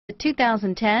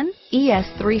2010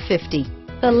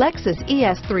 ES350. The Lexus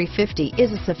ES350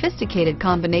 is a sophisticated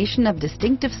combination of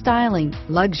distinctive styling,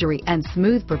 luxury, and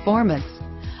smooth performance.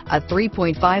 A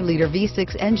 3.5-liter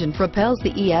V6 engine propels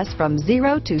the ES from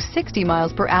 0 to 60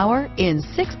 miles per hour in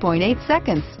 6.8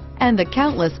 seconds. And the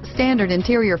countless standard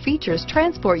interior features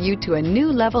transport you to a new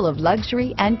level of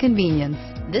luxury and convenience.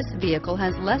 This vehicle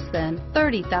has less than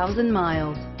 30,000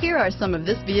 miles. Here are some of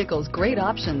this vehicle's great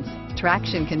options: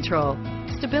 traction control,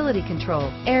 stability control,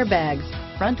 airbags,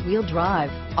 front-wheel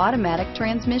drive, automatic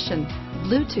transmission,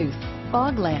 Bluetooth,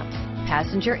 fog lamps,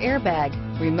 passenger airbag,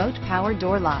 remote power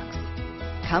door locks,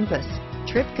 compass,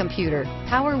 trip computer,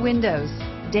 power windows,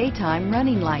 daytime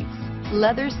running lights,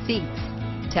 leather seats,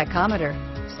 tachometer,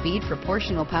 speed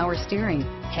proportional power steering,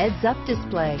 heads-up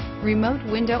display, remote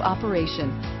window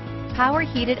operation, power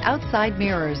heated outside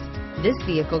mirrors. This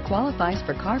vehicle qualifies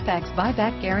for Carfax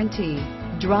buyback guarantee.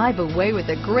 Drive away with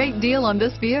a great deal on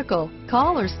this vehicle.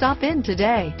 Call or stop in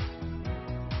today.